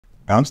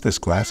Bounce this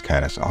glass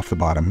caddis off the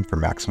bottom for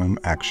maximum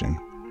action.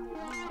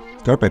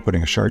 Start by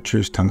putting a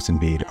chartreuse tungsten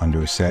bead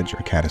onto a sedge or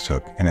caddis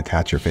hook and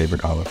attach your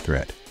favorite olive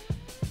thread.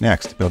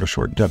 Next, build a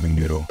short dubbing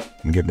noodle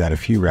and give that a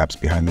few wraps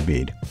behind the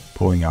bead,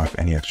 pulling off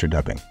any extra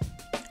dubbing.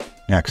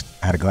 Next,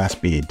 add a glass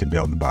bead to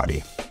build the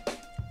body.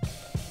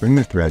 Bring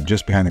the thread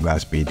just behind the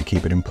glass bead to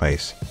keep it in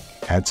place.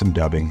 Add some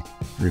dubbing.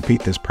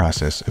 Repeat this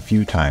process a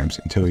few times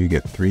until you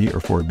get 3 or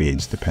 4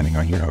 beads depending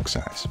on your hook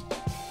size.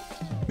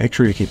 Make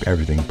sure you keep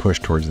everything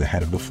pushed towards the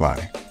head of the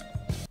fly.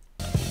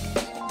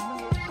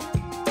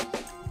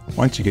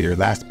 Once you get your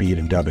last bead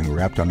and dubbing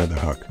wrapped onto the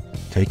hook,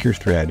 take your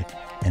thread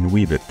and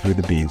weave it through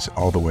the beads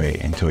all the way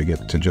until you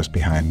get to just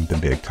behind the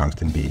big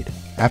tungsten bead.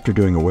 After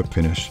doing a whip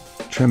finish,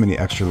 trim any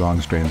extra long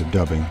strands of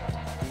dubbing,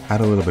 add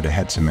a little bit of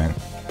head cement,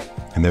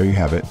 and there you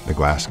have it, the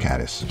glass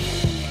caddis.